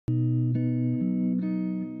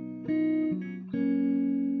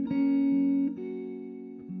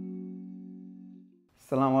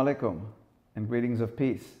Assalamu alaikum and greetings of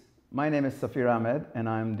peace. My name is Safir Ahmed and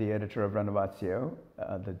I'm the editor of Renovatio,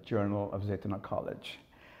 the Journal of Zaytuna College.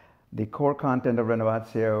 The core content of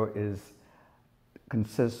Renovatio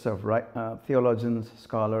consists of theologians,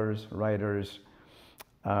 scholars, writers,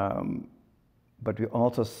 but we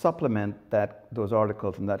also supplement those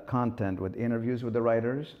articles and that content with interviews with the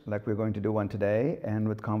writers, like we're going to do one today, and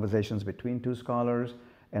with conversations between two scholars,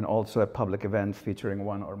 and also at public events featuring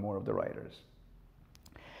one or more of the writers.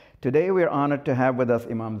 Today we are honored to have with us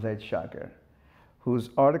Imam Zaid Shakir,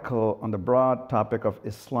 whose article on the broad topic of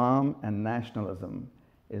Islam and nationalism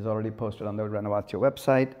is already posted on the Renovatio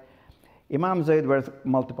website. Imam Zaid wears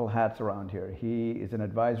multiple hats around here. He is an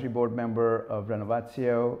advisory board member of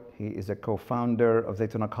Renovatio. He is a co-founder of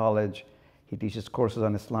Zaytuna College. He teaches courses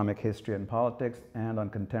on Islamic history and politics and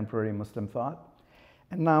on contemporary Muslim thought.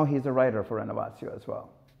 And now he's a writer for Renovatio as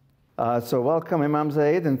well. So welcome, Imam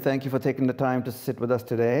Zaid, and thank you for taking the time to sit with us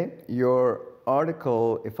today. Your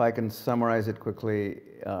article, if I can summarize it quickly,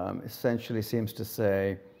 essentially seems to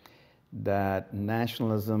say that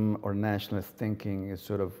nationalism or nationalist thinking is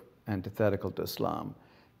sort of antithetical to Islam.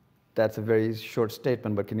 That's a very short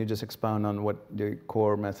statement, but can you just expound on what the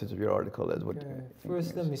core message of your article is? Okay.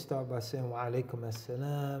 First, let me start by saying wa alaikum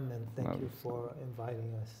assalam, and thank you for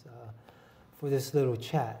inviting us for this little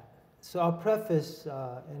chat. So I'll preface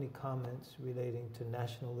any comments relating to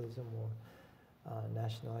nationalism or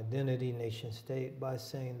national identity, nation state, by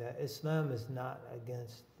saying that Islam is not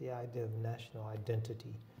against the idea of national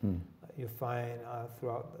identity. You find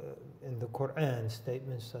throughout in the Quran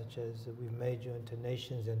statements such as we've made you into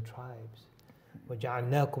nations and tribes.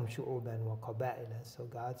 وَجَعَلْنَاكُمْ شُعُوبًا وَقَبَائِلًا. So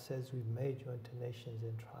God says we've made you into nations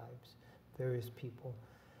and tribes, various people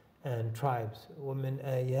and tribes. وَمِنْ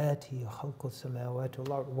آيَاتِهِ خَلْقُ السَّمَاوَاتِ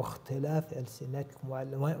وَالْأَرْضِ وَاخْتِلَافِ أَلْسِنَتِكُمْ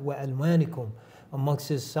وَأَلْوَانِكُمْ. Amongst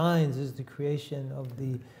His signs is the creation of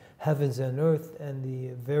the heavens and earth and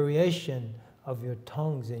the variation of your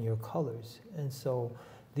tongues and your colors. And so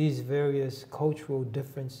these various cultural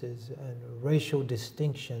differences and racial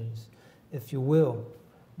distinctions, if you will,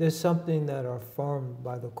 there's something that are affirmed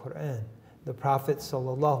by the Quran. The Prophet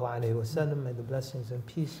ﷺ, may the blessings and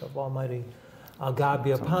peace of Almighty God be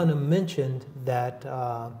upon him, mentioned that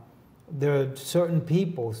there are certain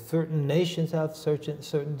people, certain nations have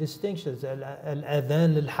certain distinctions.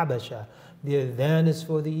 Al-adhan al-habasha, the adhan is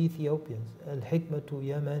for the Ethiopians. Al-hikmatu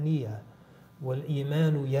yamaniya,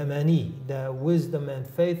 wal-imanu yamani, the wisdom and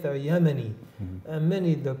faith are Yemeni. And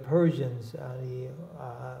many the Persians,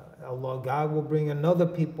 Allah, God will bring another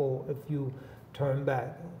people if you turn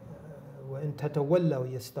back. وإن تتولوا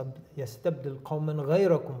يستبدل قوما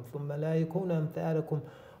غيركم ثم لا يكون أمثالكم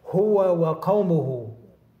هو وقومه,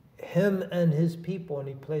 him and his people, and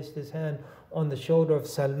he placed his hand on the shoulder of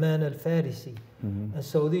Salman al-Farisi. And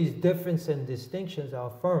so these differences and distinctions are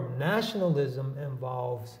affirmed. Nationalism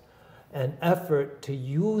involves an effort to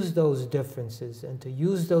use those differences and to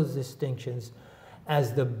use those distinctions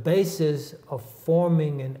as the basis of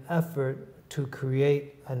forming an effort to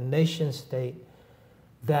create a nation state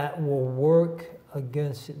that will work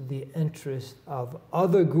against the interest of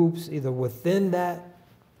other groups, either within that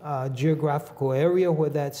geographical area where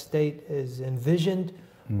that state is envisioned,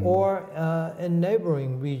 or in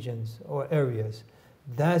neighboring regions or areas.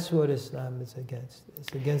 That's what Islam is against.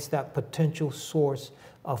 It's against that potential source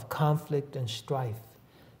of conflict and strife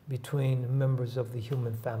between members of the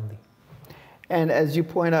human family. And as you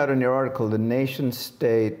point out in your article, the nation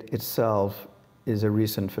state itself is a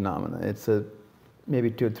recent phenomenon. It's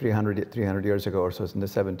maybe 300 years ago or so, in the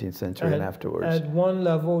 17th century and afterwards. At one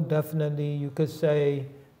level, definitely, you could say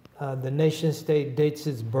the nation state dates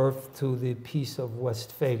its birth to the Peace of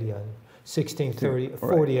Westphalia in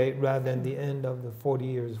 1648, rather than the end of the 40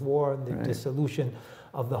 Years' War, the dissolution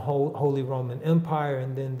of the Holy Roman Empire,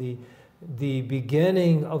 and then the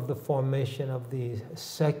beginning of the formation of the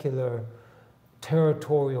secular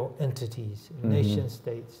territorial entities, nation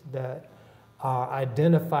states that are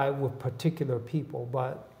identified with particular people.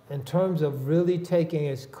 But in terms of really taking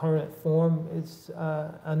its current form, it's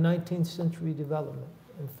a 19th century development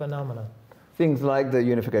and phenomenon. Things like the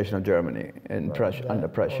unification of Germany and under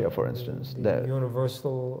Prussia, for instance. The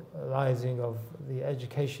universalizing of the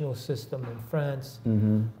educational system in France,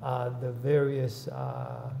 the various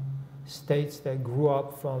states that grew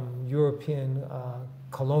up from European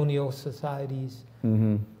colonial societies.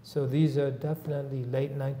 So these are definitely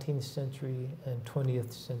late 19th century and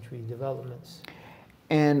 20th century developments.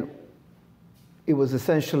 And it was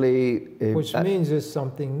essentially... Which means it's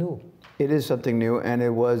something new. It is something new, and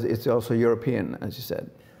it's also European, as you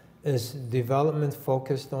said. is development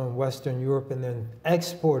focused on Western Europe and then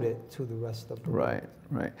export it to the rest of the world. Right,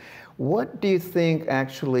 right. What do you think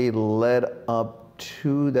actually led up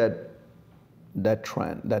to that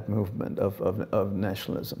trend, that movement of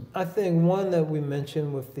nationalism? I think one that we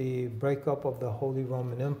mentioned with the breakup of the Holy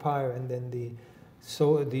Roman Empire and then the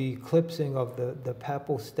eclipsing of the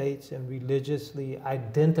papal states and religiously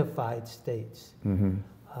identified states,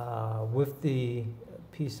 with the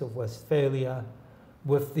Peace of Westphalia,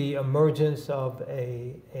 with the emergence of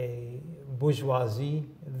a bourgeoisie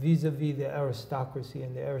vis-a-vis the aristocracy,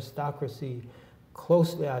 and the aristocracy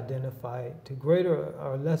closely identified to greater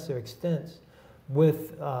or lesser extents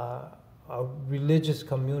with religious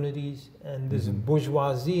communities, and this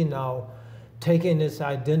bourgeoisie now taking its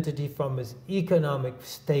identity from its economic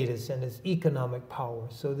status and its economic power.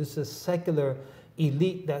 So this is a secular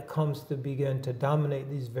elite that comes to begin to dominate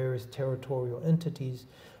these various territorial entities,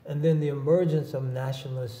 and then the emergence of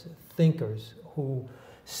nationalist thinkers who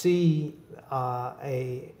see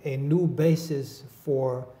a new basis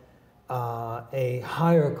for a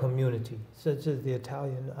higher community, such as the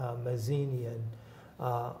Italian Mazzini and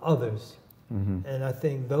others. And I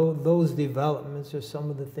think those developments are some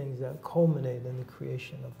of the things that culminate in the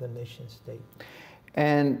creation of the nation state.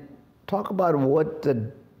 And talk about what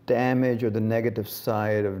the damage or the negative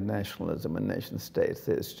side of nationalism and nation states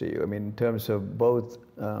is to you. I mean, in terms of both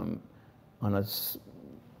on a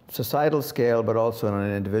societal scale, but also on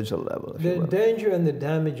an individual level. The danger and the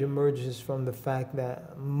damage emerges from the fact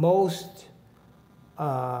that most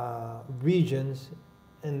regions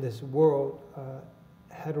in this world are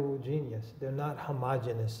heterogeneous. They're not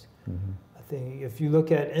homogeneous. I think if you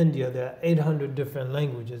look at India, there are 800 different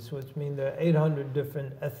languages, which means there are 800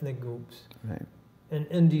 different ethnic groups in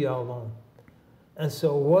India alone. And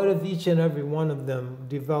so what if each and every one of them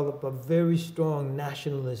develop a very strong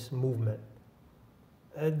nationalist movement?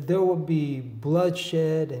 There will be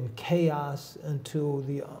bloodshed and chaos until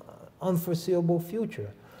the unforeseeable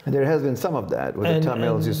future. And there has been some of that with the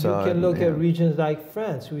Tamils you saw. You can look at regions like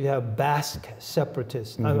France. We have Basque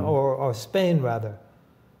separatists, or Spain rather,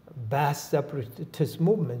 Basque separatist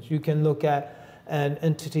movements. You can look at an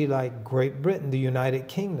entity like Great Britain, the United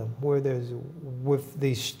Kingdom, where there's, with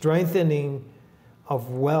the strengthening of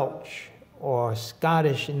Welsh or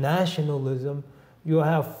Scottish nationalism, you'll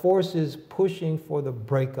have forces pushing for the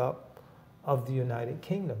breakup of the United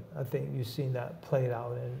Kingdom. I think you've seen that played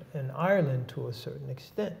out in Ireland to a certain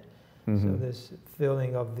extent. So this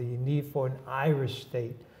feeling of the need for an Irish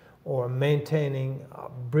state or maintaining a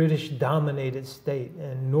British-dominated state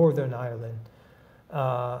in Northern Ireland.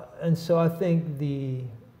 And so I think the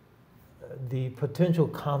potential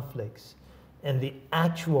conflicts and the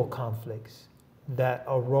actual conflicts that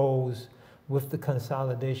arose with the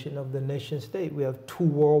consolidation of the nation state. We have 2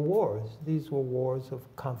 world wars. These were wars of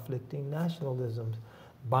conflicting nationalisms,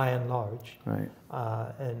 by and large.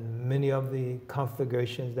 And many of the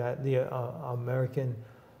conflagrations that the American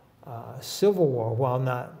Civil War, while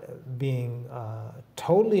not being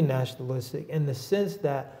totally nationalistic, in the sense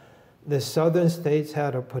that the southern states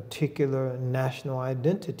had a particular national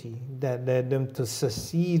identity that led them to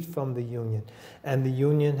secede from the Union. And the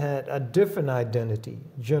Union had a different identity,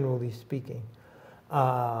 generally speaking,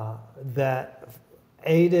 that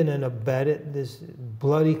aided and abetted this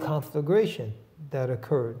bloody conflagration that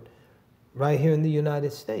occurred right here in the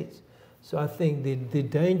United States. So I think the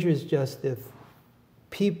danger is just if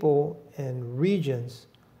people in regions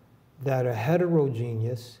that are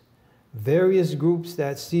heterogeneous, various groups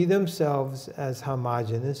that see themselves as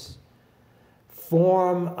homogenous,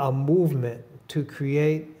 form a movement to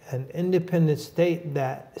create an independent state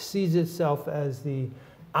that sees itself as the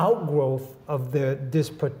outgrowth of this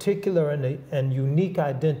particular and unique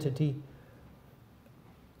identity.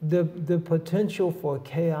 The potential for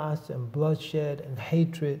chaos and bloodshed and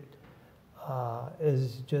hatred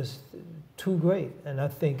is just too great. And I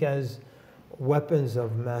think as weapons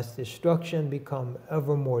of mass destruction become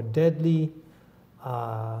ever more deadly,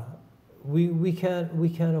 we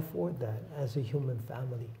can't afford that as a human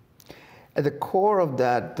family. At the core of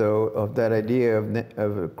that, though, of that idea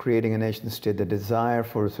of creating a nation state, the desire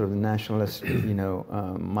for sort of nationalist,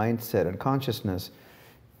 mindset and consciousness,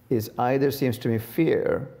 is either, seems to me,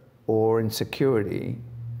 fear or insecurity,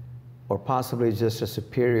 or possibly just a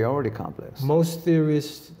superiority complex. Most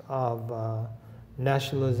theorists of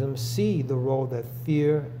nationalism see the role that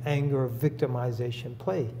fear, anger, victimization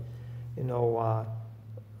play.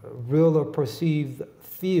 Real or perceived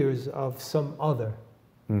fears of some other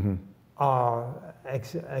are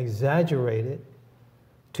exaggerated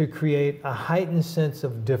to create a heightened sense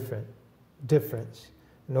of difference.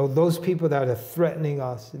 Those people that are threatening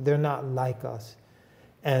us, they're not like us.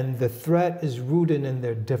 And the threat is rooted in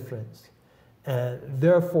their difference. And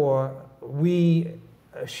therefore, we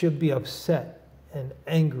should be upset and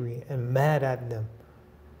angry and mad at them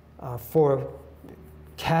for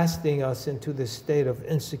casting us into this state of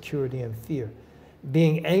insecurity and fear.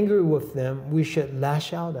 Being angry with them, we should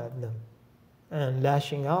lash out at them. And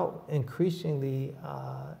lashing out increasingly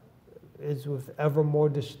is with ever more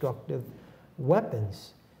destructive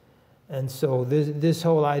weapons. And so this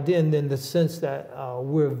whole idea, and then the sense that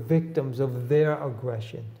we're victims of their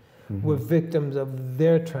aggression, we're victims of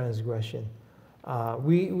their transgression.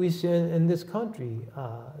 We see in this country,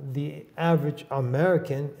 the average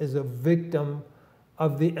American is a victim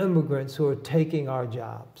of the immigrants who are taking our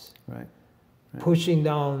jobs, pushing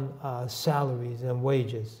down salaries and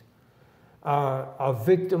wages, are a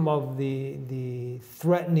victim of the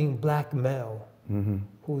threatening black male,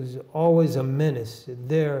 who's always a menace,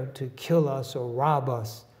 there to kill us or rob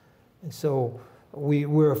us. And so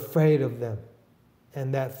we're afraid of them.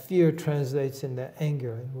 And that fear translates into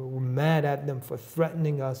anger. And we're mad at them for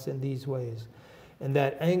threatening us in these ways. And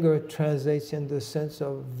that anger translates into a sense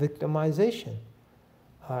of victimization.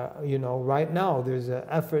 You know, right now there's an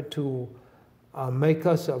effort to make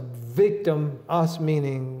us a victim, us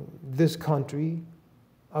meaning this country,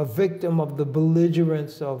 a victim of the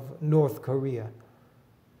belligerence of North Korea.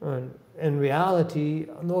 And in reality,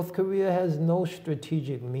 North Korea has no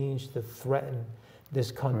strategic means to threaten this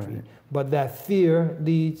country. But that fear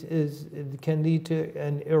can lead to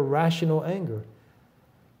an irrational anger.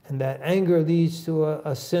 And that anger leads to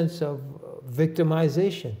a sense of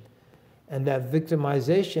victimization. And that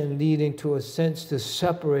victimization leading to a sense to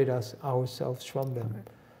separate ourselves from them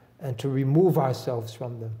and to remove ourselves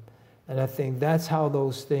from them. And I think that's how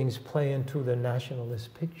those things play into the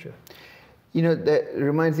nationalist picture. You know, that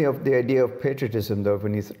reminds me of the idea of patriotism, though,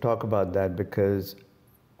 when you talk about that, because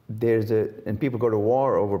and people go to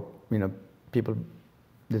war over, you know,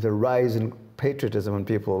 there's a rise in patriotism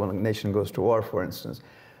when a nation goes to war, for instance.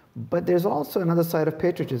 But there's also another side of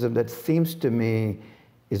patriotism that seems to me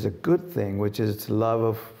is a good thing, which is love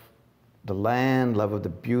of the land, love of the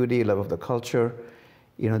beauty, love of the culture.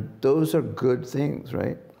 You know, those are good things,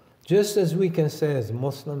 right? Just as we can say as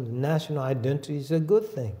Muslims, national identity is a good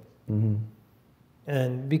thing.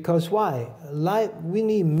 And because why? Life, we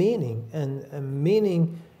need meaning, and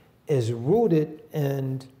meaning is rooted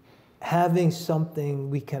in having something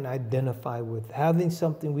we can identify with, having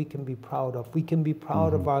something we can be proud of. We can be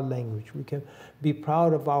proud of our language. We can be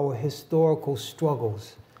proud of our historical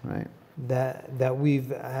struggles that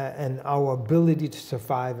we've, and our ability to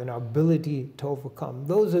survive and our ability to overcome.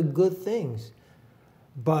 Those are good things,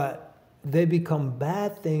 but they become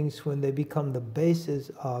bad things when they become the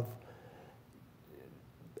basis of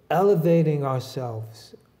elevating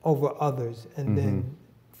ourselves over others, and then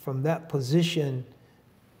from that position,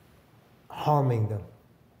 harming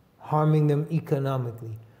them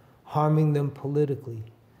economically, harming them politically,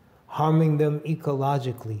 harming them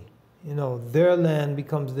ecologically. You know, their land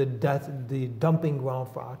becomes the dumping ground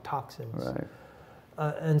for our toxins.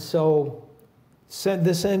 And so,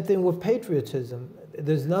 the same thing with patriotism.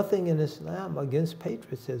 There's nothing in Islam against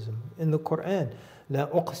patriotism. In the Quran, لا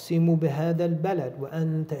أقسم بهذا البلد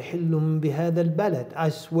وأنت حل بهذا البلد. I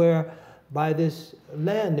swear by this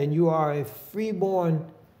land, and you are a freeborn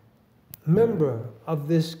member of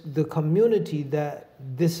the community that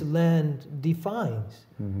this land defines.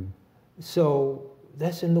 So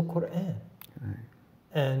that's in the Quran.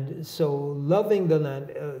 And so loving the land,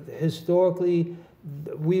 historically,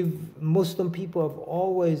 Muslim people have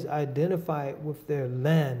always identified with their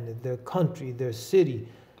land, their country, their city.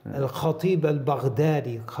 Al-Khatib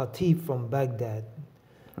al-Baghdadi, Khatib from Baghdad.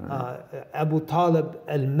 Abu Talib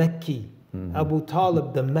al-Makki, Abu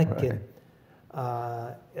Talib the Meccan.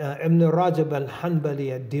 Ibn Rajab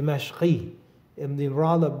al-Hanbali al-Dimashqi, Ibn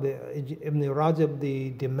Rajab the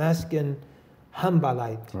Damascus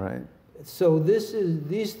Hanbalite. So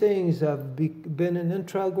these things have been an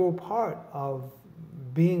integral part of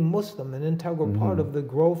being Muslim, an integral part of the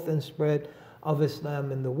growth and spread of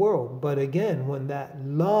Islam in the world. But again, when that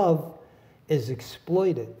love is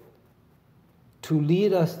exploited to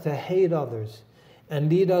lead us to hate others and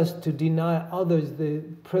lead us to deny others the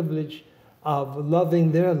privilege of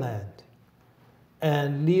loving their land,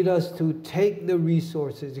 and lead us to take the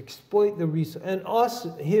resources, exploit the resources, and us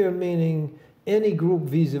here meaning any group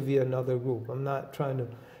vis-a-vis another group. I'm not trying to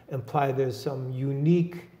imply there's some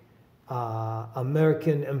unique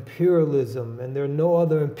American imperialism and there are no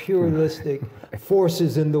other imperialistic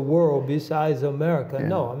forces in the world besides America.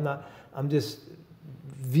 No, I'm not. I'm just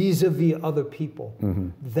vis-a-vis other people.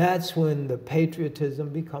 That's when the patriotism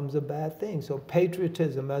becomes a bad thing. So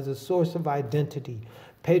patriotism as a source of identity,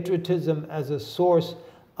 Patriotism as a source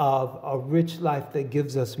of a rich life that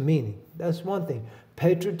gives us meaning. That's one thing.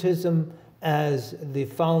 Patriotism as the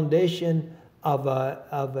foundation of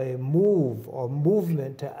a move or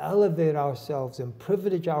movement to elevate ourselves and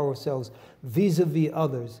privilege ourselves vis-a-vis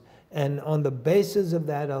others. And on the basis of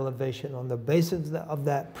that elevation, on the basis of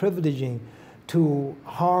that privileging, to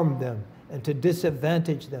harm them and to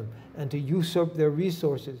disadvantage them and to usurp their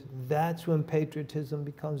resources, that's when patriotism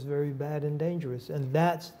becomes very bad and dangerous. And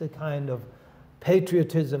that's the kind of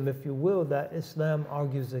patriotism, if you will, that Islam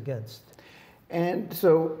argues against. And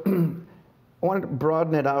so I wanted to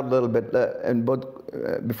broaden it out a little bit, and both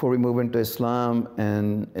before we move into Islam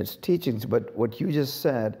and its teachings. But what you just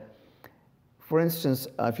said, for instance,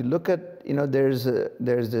 if you look at, there's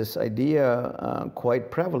this idea quite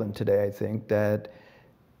prevalent today, I think, that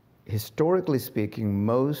historically speaking,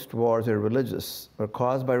 most wars are religious or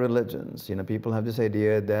caused by religions. People have this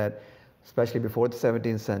idea that, especially before the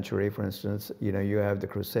 17th century, for instance, you have the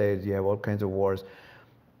Crusades, you have all kinds of wars.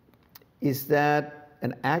 Is that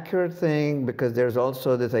an accurate thing? Because there's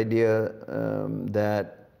also this idea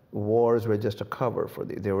that wars were just a cover for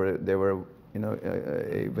they were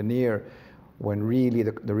a veneer, when really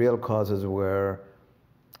the real causes were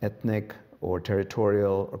ethnic or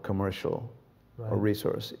territorial or commercial, right, or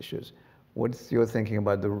resource issues. What's your thinking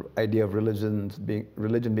about the idea of religion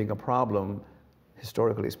being a problem,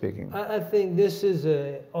 historically speaking? I think this is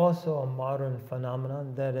also a modern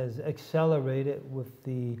phenomenon that has accelerated with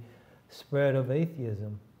the spread of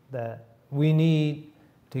atheism, that we need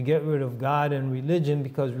to get rid of God and religion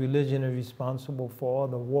because religion is responsible for all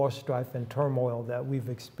the war, strife, and turmoil that we've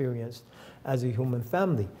experienced as a human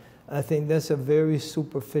family. I think that's a very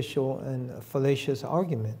superficial and fallacious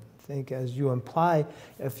argument. I think, as you imply,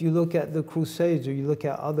 if you look at the Crusades or you look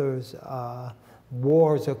at others,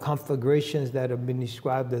 wars or conflagrations that have been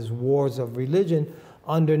described as wars of religion,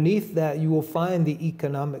 underneath that you will find the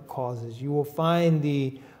economic causes. You will find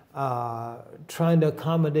the trying to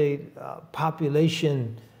accommodate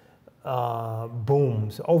population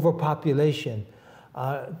booms, overpopulation,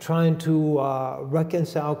 trying to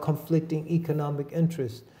reconcile conflicting economic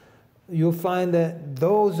interests. You'll find that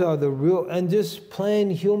those are the real, and just plain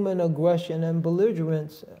human aggression and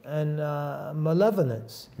belligerence and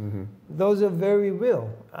malevolence. Mm-hmm. Those are very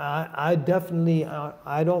real. I definitely,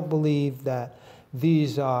 I don't believe that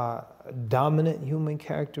these are dominant human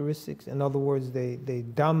characteristics. In other words, they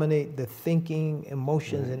dominate the thinking,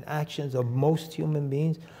 emotions, and actions of most human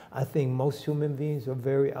beings. I think most human beings are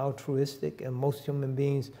very altruistic, and most human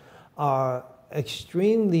beings are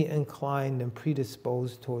extremely inclined and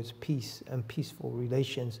predisposed towards peace and peaceful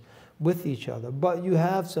relations with each other. But you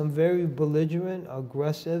have some very belligerent,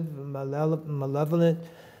 aggressive, malevolent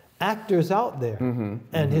actors out there. Mm-hmm.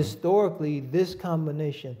 And historically, this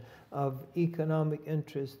combination of economic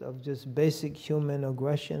interest, of just basic human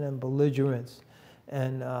aggression and belligerence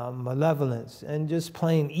and malevolence and just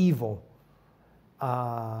plain evil,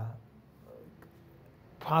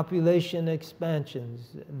 population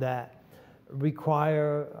expansions that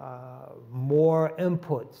require more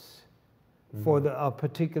inputs for a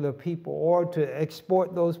particular people, or to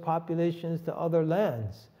export those populations to other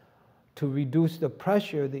lands to reduce the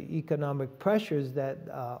pressure, the economic pressures that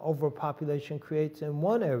overpopulation creates in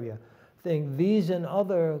one area. I think these and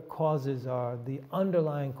other causes are the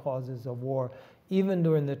underlying causes of war, even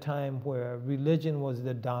during the time where religion was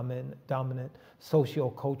the dominant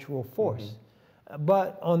socio-cultural force. Mm-hmm.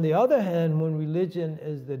 But on the other hand, when religion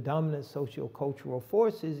is the dominant socio-cultural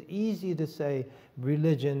force, it's easy to say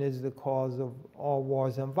religion is the cause of all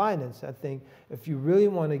wars and violence. I think if you really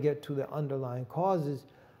want to get to the underlying causes,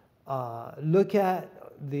 look at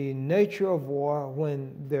the nature of war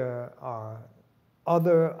when there are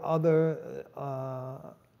other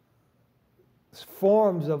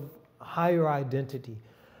forms of higher identity.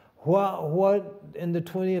 What in the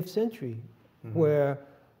 20th century, mm-hmm, where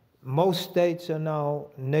most states are now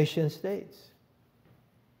nation states,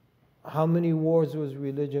 how many wars was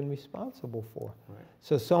religion responsible for? Right.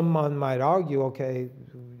 So someone might argue, okay,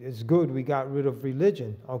 it's good we got rid of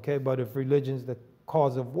religion, okay, but if religion's the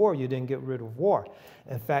cause of war, you didn't get rid of war.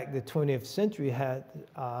 In fact, the 20th century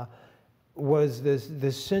was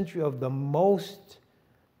this century of the most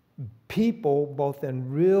people, both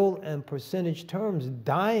in real and percentage terms,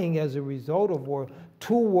 dying as a result of war.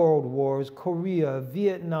 2 world wars, Korea,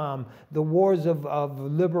 Vietnam, the wars of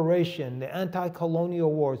liberation, the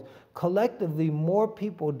anti-colonial wars. Collectively, more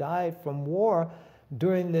people died from war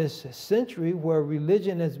during this century, where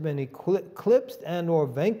religion has been eclipsed and or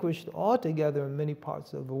vanquished altogether in many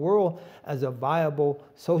parts of the world as a viable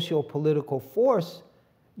socio-political force.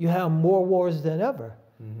 You have more wars than ever.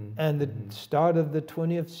 And the start of the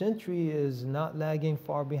 20th century is not lagging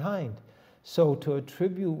far behind. So to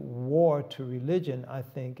attribute war to religion, I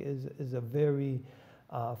think, is a very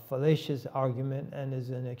fallacious argument and is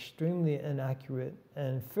an extremely inaccurate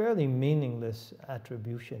and fairly meaningless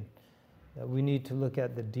attribution. That we need to look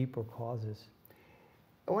at the deeper causes.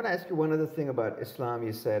 I want to ask you one other thing about Islam.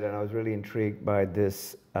 You said, and I was really intrigued by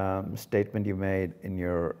this statement you made in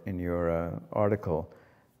your article.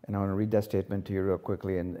 And I want to read that statement to you real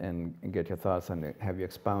quickly and get your thoughts on it, have you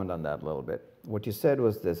expound on that a little bit. What you said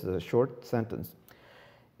was this, is a short sentence.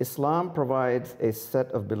 Islam provides a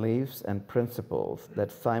set of beliefs and principles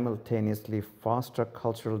that simultaneously foster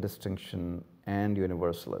cultural distinction and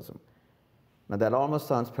universalism. Now that almost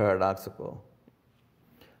sounds paradoxical.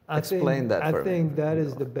 Explain that for me. I think that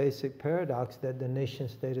is the basic paradox that the nation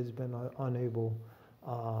state has been unable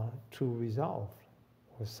to resolve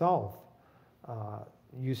or solve.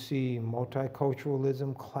 You see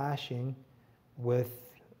multiculturalism clashing with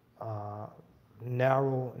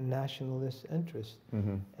narrow nationalist interests.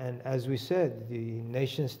 And as we said, the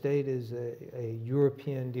nation state is a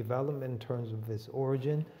European development in terms of its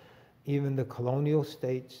origin. Even the colonial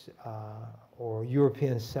states or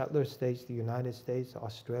European settler states, the United States,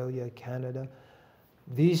 Australia, Canada,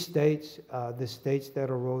 these states, the states that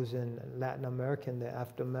arose in Latin America in the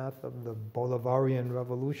aftermath of the Bolivarian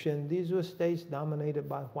Revolution, these were states dominated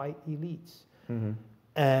by white elites.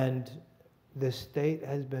 And the state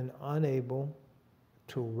has been unable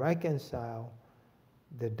to reconcile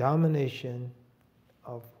the domination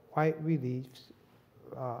of white elites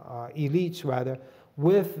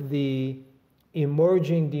with the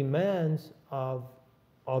emerging demands of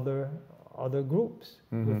other groups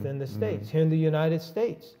within the states. Here in the United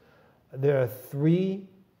States, there are 3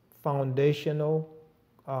 foundational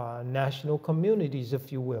national communities,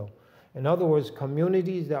 if you will. In other words,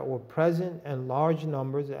 communities that were present in large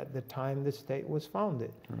numbers at the time the state was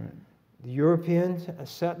founded. The European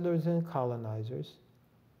settlers and colonizers,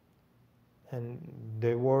 and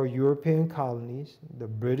there were European colonies, the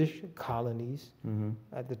British colonies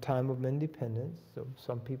at the time of independence. So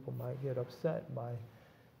some people might get upset by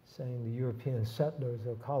saying the European settlers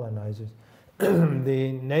or colonizers.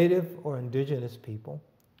 The native or indigenous people.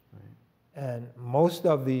 And most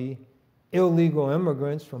of the illegal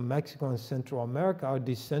immigrants from Mexico and Central America are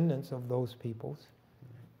descendants of those peoples.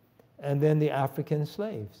 And then the African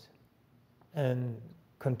slaves. And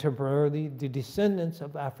contemporarily, the descendants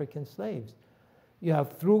of African slaves. You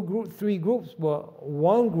have 3 groups. Well,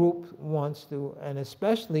 one group wants to, and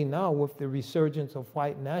especially now with the resurgence of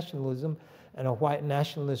white nationalism and a white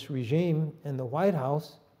nationalist regime in the White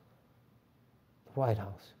House,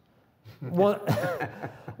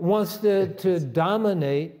 wants to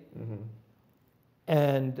dominate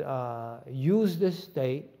and use the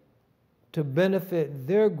state to benefit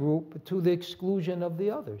their group to the exclusion of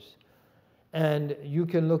the others. And you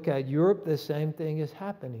can look at Europe, the same thing is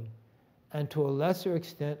happening. And to a lesser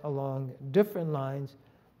extent along different lines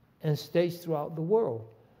in states throughout the world.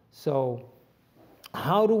 So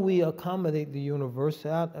how do we accommodate the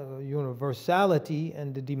universality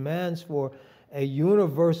and the demands for a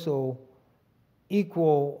universal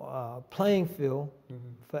equal playing field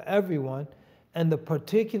for everyone and the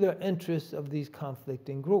particular interests of these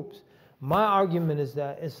conflicting groups? My argument is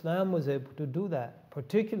that Islam was able to do that,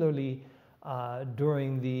 particularly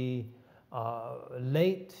during the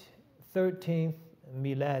late 13th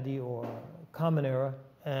Miladi or Common Era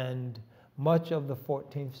and much of the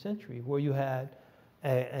 14th century, where you had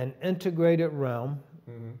an integrated realm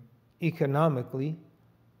economically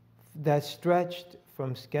that stretched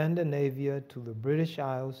from Scandinavia to the British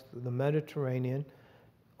Isles, to the Mediterranean,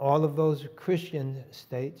 all of those Christian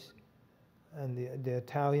states, and the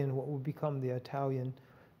Italian, what would become the Italian,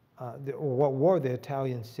 or what were the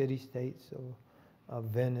Italian city-states of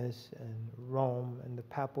Venice and Rome and the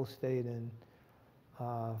Papal State and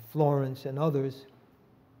Florence and others,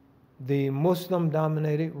 the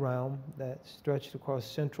Muslim-dominated realm that stretched across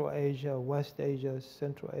Central Asia, West Asia,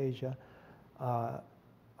 Central Asia,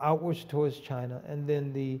 outwards towards China, and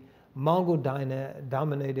then the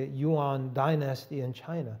Mongol-dominated Yuan dynasty in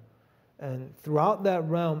China. And throughout that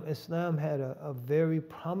realm, Islam had a very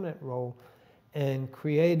prominent role in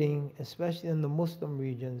creating, especially in the Muslim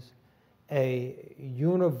regions, a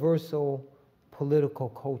universal political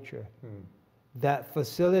culture that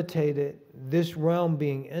facilitated this realm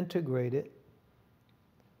being integrated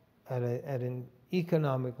at an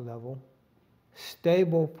economic level,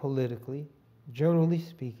 stable politically, generally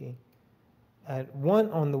speaking,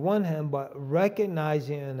 on the one hand, but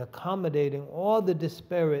recognizing and accommodating all the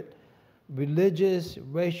disparate religious,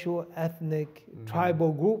 racial, ethnic,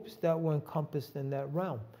 tribal groups that were encompassed in that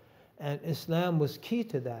realm. And Islam was key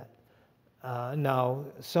to that. Now,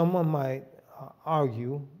 someone might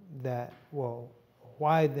argue that, well,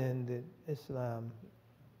 why then did Islam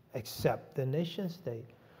accept the nation state?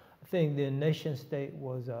 I think the nation state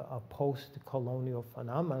was a post-colonial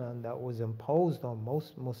phenomenon that was imposed on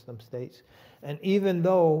most Muslim states. And even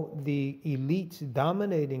though the elites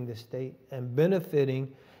dominating the state and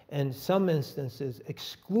benefiting in some instances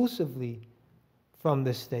exclusively from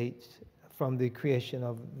the states, from the creation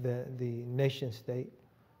of the nation state,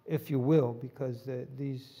 if you will, because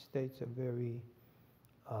these states are very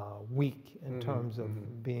weak in terms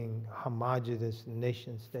of being homogeneous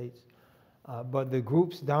nation states. But the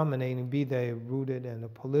groups dominating, be they rooted in a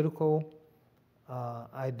political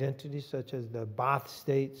identity, such as the Ba'ath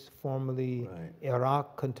states, formerly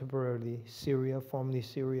Iraq, contemporarily Syria, formerly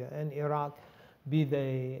Syria and Iraq, be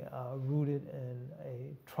they rooted in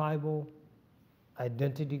a tribal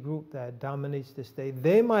identity group that dominates the state,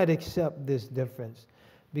 they might accept this difference,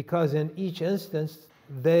 because in each instance,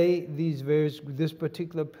 this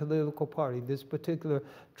particular political party, this particular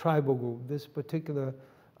tribal group, this particular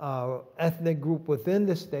ethnic group within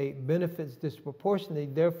the state benefits disproportionately.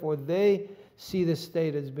 Therefore, they see the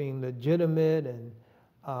state as being legitimate and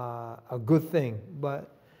a good thing.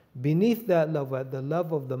 But beneath that level, at the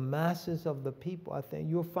level of the masses of the people, I think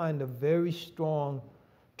you'll find a very strong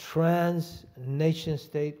trans-nation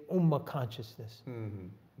state ummah consciousness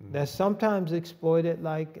that's sometimes exploited,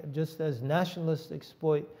 like just as nationalists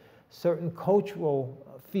exploit certain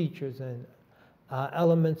cultural features and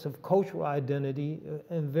elements of cultural identity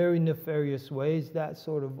in very nefarious ways. That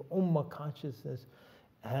sort of ummah consciousness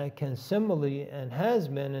can similarly, and has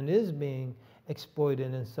been and is being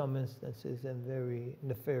exploited in some instances in very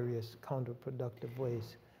nefarious, counterproductive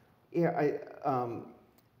ways. Yeah,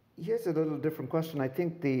 here's a little different question. I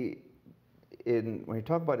think when you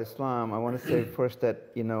talk about Islam, I want to say first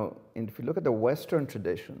that, if you look at the Western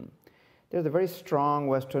tradition, there's a very strong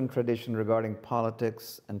Western tradition regarding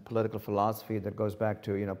politics and political philosophy that goes back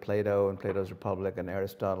to, Plato and Plato's Republic and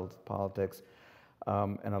Aristotle's Politics.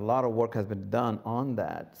 And a lot of work has been done on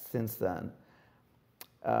that since then.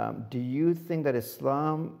 Do you think that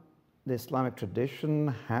the Islamic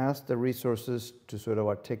tradition has the resources to sort of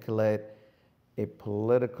articulate a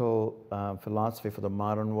political philosophy for the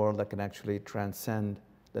modern world that can actually transcend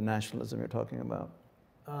the nationalism you're talking about?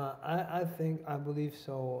 I believe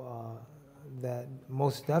so, that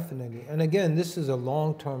most definitely. And again, this is a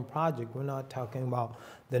long-term project. We're not talking about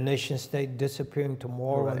the nation state disappearing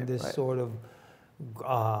tomorrow and this sort of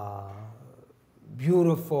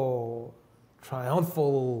beautiful,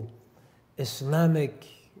 triumphal Islamic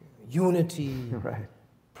unity,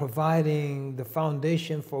 providing the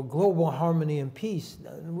foundation for global harmony and peace.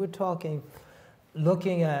 We're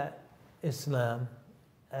looking at Islam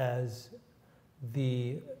as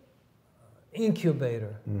the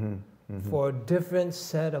incubator for a different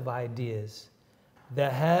set of ideas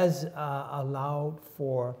that has allowed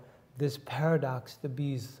for this paradox to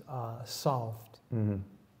be solved in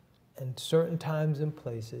certain times and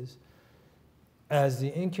places, as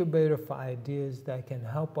the incubator for ideas that can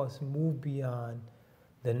help us move beyond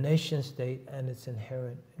the nation state and its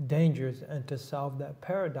inherent dangers, and to solve that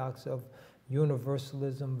paradox of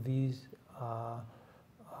universalism vis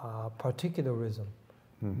particularism,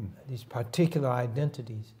 these particular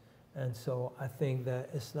identities. And so I think that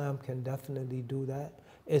Islam can definitely do that.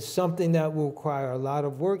 It's something that will require a lot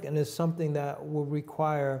of work, and it's something that will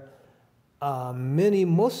require many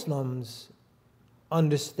Muslims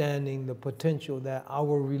understanding the potential that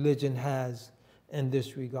our religion has in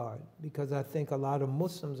this regard, because I think a lot of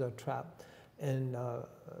Muslims are trapped in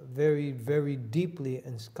very, very deeply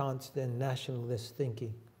ensconced in nationalist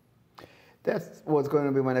thinking. That was going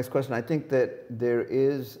to be my next question. I think that there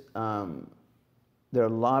are a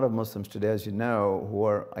lot of Muslims today, as you know, who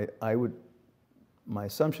are, my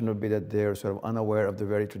assumption would be that they're sort of unaware of the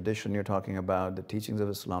very tradition you're talking about, the teachings of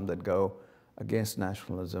Islam that go against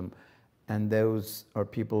nationalism. And those are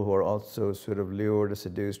people who are also sort of lured or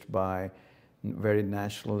seduced by very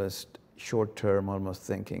nationalist, short-term almost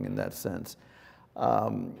thinking in that sense.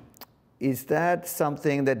 Is that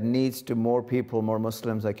something that needs to more people, more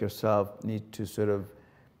Muslims like yourself, need to sort of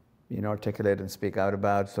articulate and speak out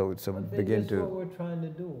about, so begin to... That's what we're trying to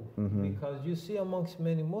do, because you see amongst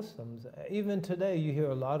many Muslims, even today you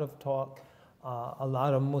hear a lot of talk, a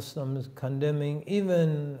lot of Muslims condemning,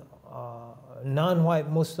 even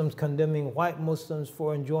non-white Muslims condemning white Muslims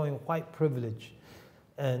for enjoying white privilege.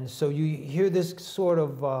 And so you hear this sort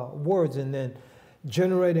of words, and then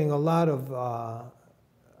generating a lot of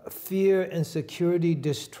fear, insecurity,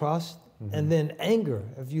 distrust And then anger.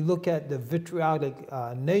 If you look at the vitriolic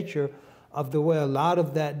nature of the way a lot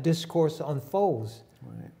of that discourse unfolds.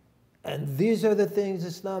 Right. And these are the things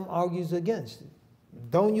Islam argues against.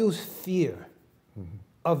 Don't use fear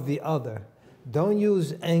of the other. Don't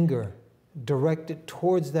use anger directed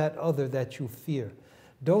towards that other that you fear.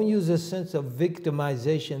 Don't use a sense of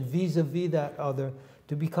victimization vis-a-vis that other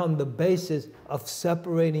to become the basis of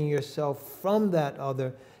separating yourself from that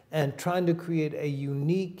other and trying to create a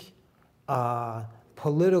unique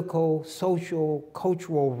political, social,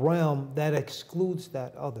 cultural realm that excludes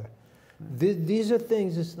that other. These are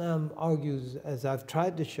things Islam argues, as I've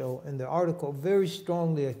tried to show in the article, very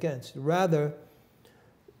strongly against. Rather,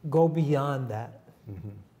 go beyond that.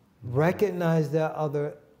 Recognize that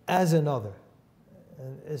other as an other.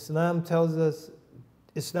 And Islam tells us,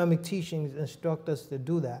 Islamic teachings instruct us to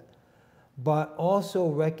do that, but also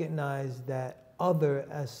recognize that other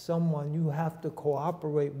as someone you have to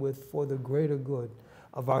cooperate with for the greater good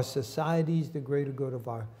of our societies, the greater good of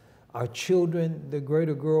our children, the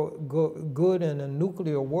greater good in a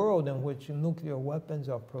nuclear world in which nuclear weapons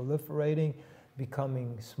are proliferating,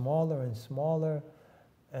 becoming smaller and smaller,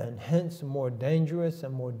 and hence more dangerous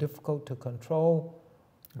and more difficult to control.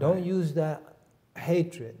 Don't use that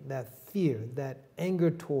hatred, that fear, that anger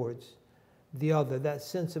towards the other, that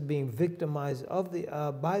sense of being victimized of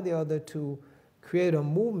by the other to create a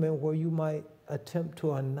movement where you might attempt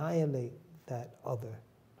to annihilate that other.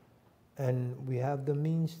 And we have the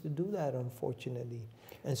means to do that, unfortunately.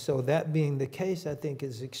 And so that being the case, I think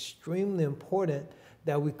it's extremely important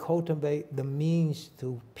that we cultivate the means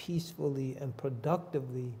to peacefully and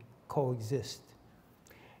productively coexist.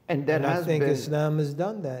 And that I think Islam has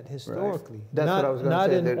done that historically. Right. That's what I was going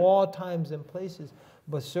to say. Not in all times and places,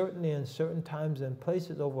 but certainly in certain times and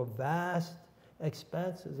places over vast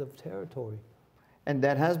expanses of territory. And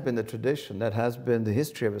that has been the tradition, that has been the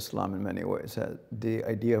history of Islam in many ways, the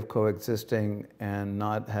idea of coexisting and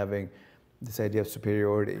not having this idea of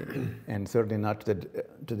superiority, and certainly not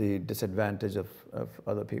to the disadvantage of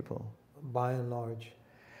other people. By and large.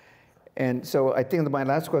 And so I think my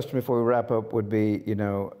last question before we wrap up would be,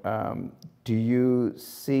 do you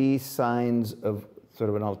see signs of sort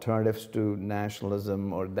of an alternatives to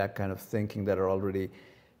nationalism or that kind of thinking that are already,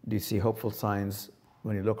 do you see hopeful signs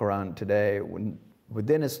when you look around today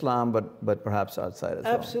within Islam, but perhaps outside as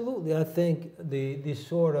well? Absolutely. I think the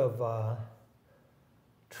sort of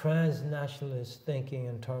transnationalist thinking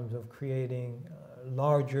in terms of creating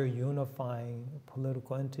larger unifying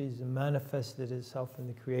political entities manifested itself in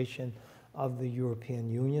the creation of the European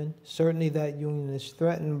Union. Certainly that union is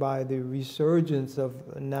threatened by the resurgence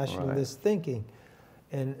of nationalist thinking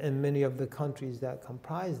in many of the countries that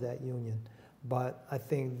comprise that union. But I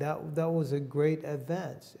think that was a great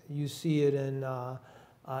advance. You see it in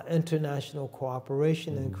international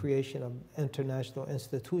cooperation and creation of international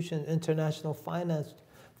institutions, international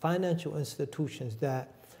financial institutions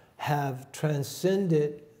that have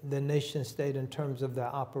transcended the nation state in terms of their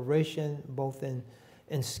operation, both in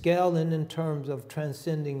scale and in terms of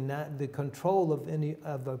transcending the control of any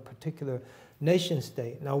of a particular nation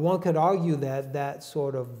state. Now, one could argue that that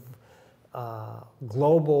sort of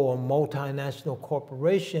global or multinational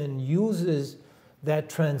corporation uses that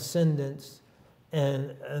transcendence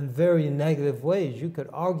in very negative ways. You could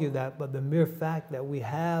argue that, but the mere fact that we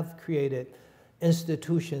have created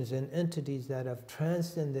institutions and entities that have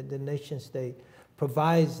transcended the nation state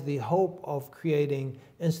provides the hope of creating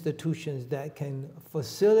institutions that can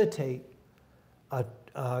facilitate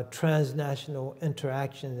transnational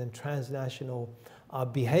interactions and transnational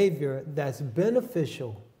behavior that's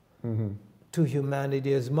beneficial to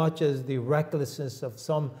humanity, as much as the recklessness of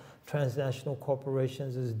some transnational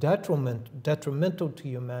corporations is detrimental to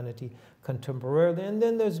humanity contemporarily. And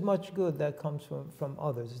then there's much good that comes from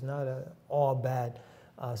others. It's not an all bad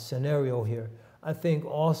scenario here. I think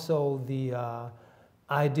also the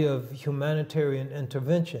idea of humanitarian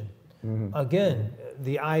intervention. Again,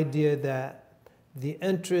 the idea that the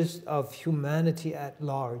interest of humanity at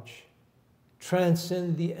large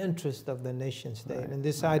transcend the interest of the nation state. And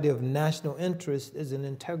this idea of national interest is an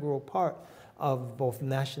integral part of both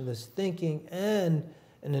nationalist thinking and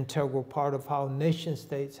an integral part of how nation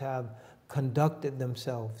states have conducted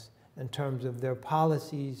themselves in terms of their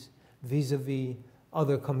policies vis-a-vis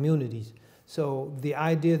other communities. So the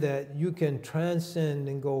idea that you can transcend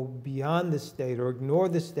and go beyond the state or ignore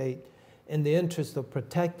the state in the interest of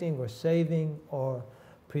protecting or saving or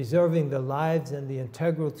preserving the lives and the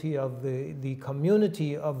integrity of the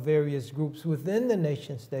community of various groups within the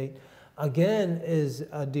nation state, again, is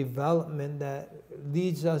a development that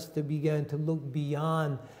leads us to begin to look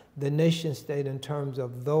beyond the nation state in terms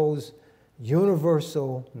of those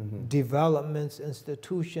universal developments,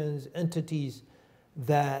 institutions, entities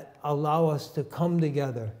that allow us to come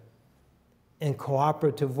together in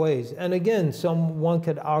cooperative ways. And again, someone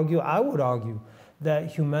could argue, I would argue,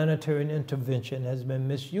 that humanitarian intervention has been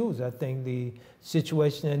misused. I think the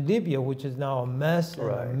situation in Libya, which is now a mess and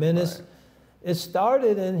a menace, it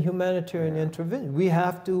started in humanitarian intervention. We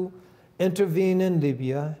have to intervene in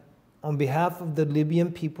Libya on behalf of the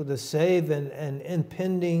Libyan people to save an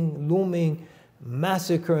impending, looming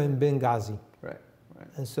massacre in Benghazi.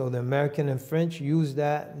 And so the American and French used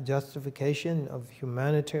that justification of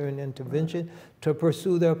humanitarian intervention to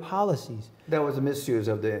pursue their policies. That was a misuse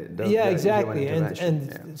of the exactly.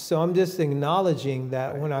 And so I'm just acknowledging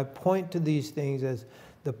that when I point to these things as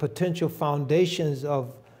the potential foundations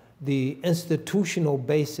of the institutional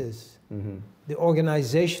basis, the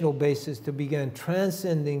organizational basis to begin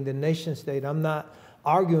transcending the nation state, I'm not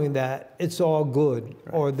arguing that it's all good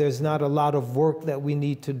or there's not a lot of work that we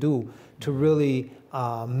need to do to really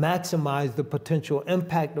maximize the potential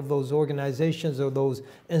impact of those organizations or those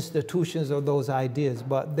institutions or those ideas.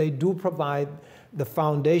 But they do provide the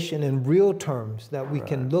foundation in real terms that we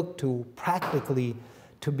can look to practically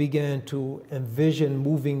to begin to envision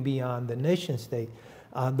moving beyond the nation state.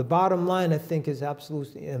 The bottom line, I think, is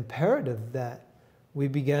absolutely imperative that we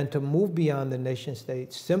begin to move beyond the nation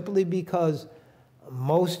state simply because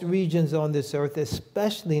most regions on this earth,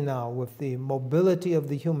 especially now with the mobility of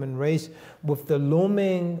the human race, with the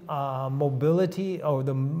looming mobility or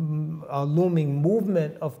the looming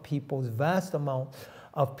movement of people's vast amount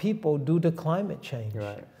of people due to climate change.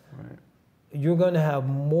 You're going to have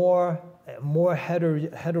more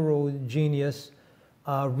heterogeneous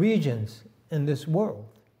regions in this world.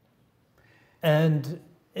 And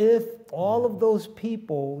if all of those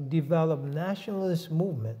people develop nationalist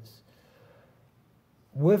movements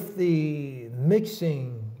with the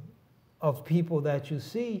mixing of people that you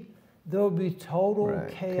see, there will be total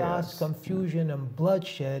chaos, confusion, and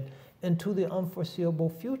bloodshed into the unforeseeable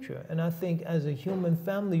future. And I think as a human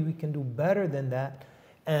family, we can do better than that.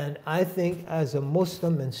 And I think as a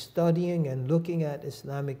Muslim in studying and looking at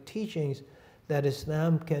Islamic teachings, that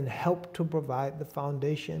Islam can help to provide the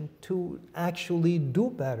foundation to actually do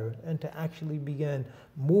better and to actually begin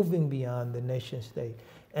moving beyond the nation state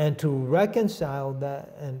and to reconcile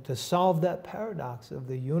that and to solve that paradox of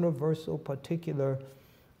the universal particular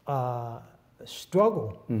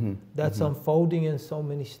struggle that's unfolding in so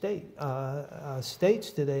many states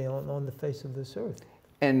today on the face of this earth.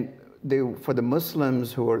 And for the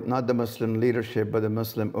Muslims who are not the Muslim leadership, but the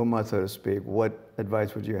Muslim Ummah, so to speak, what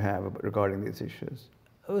advice would you have regarding these issues?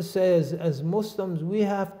 I would say as Muslims, we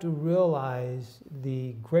have to realize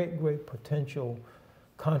the great potential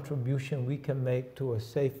contribution we can make to a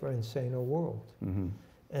safer and saner world.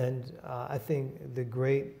 And I think the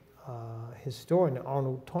great historian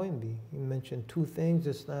Arnold Toynbee, he mentioned two things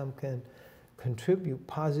Islam can contribute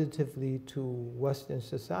positively to Western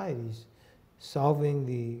societies: solving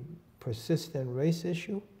the persistent race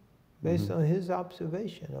issue based on his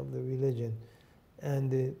observation of the religion, and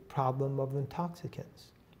the problem of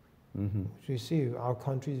intoxicants. Which you see, our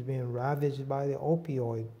country is being ravaged by the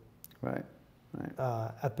opioid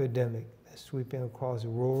epidemic that's sweeping across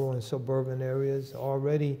rural and suburban areas,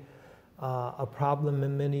 already a problem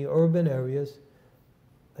in many urban areas.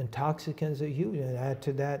 Intoxicants are huge, and add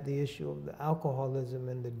to that the issue of the alcoholism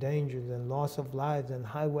and the dangers and loss of lives and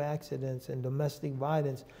highway accidents and domestic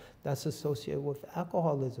violence that's associated with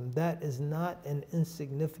alcoholism. That is not an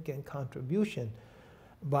insignificant contribution.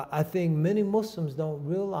 But I think many Muslims don't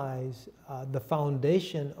realize the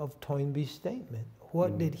foundation of Toynbee's statement.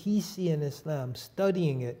 What did he see in Islam?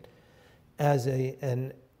 Studying it as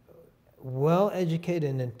an well-educated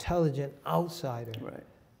and intelligent outsider.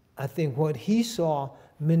 I think what he saw,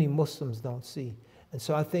 many Muslims don't see. And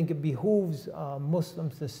so I think it behooves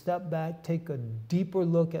Muslims to step back, take a deeper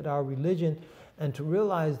look at our religion, and to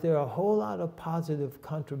realize there are a whole lot of positive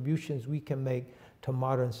contributions we can make to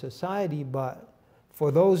modern society. But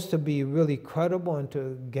for those to be really credible and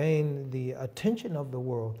to gain the attention of the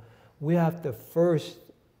world, we have to first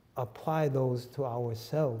apply those to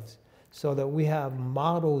ourselves so that we have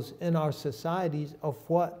models in our societies of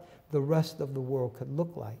what the rest of the world could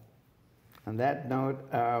look like. On that note,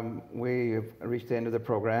 we've reached the end of the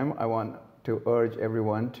program. I want to urge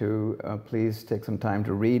everyone to please take some time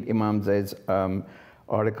to read Imam Zaid's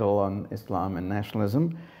article on Islam and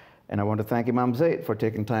nationalism. And I want to thank Imam Zaid for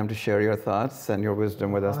taking time to share your thoughts and your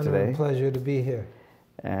wisdom with us today. Honor and pleasure to be here.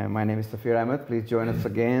 My name is Safir Ahmed. Please join us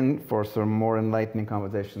again for some more enlightening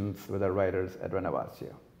conversations with our writers at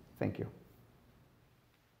Renovatio. Thank you.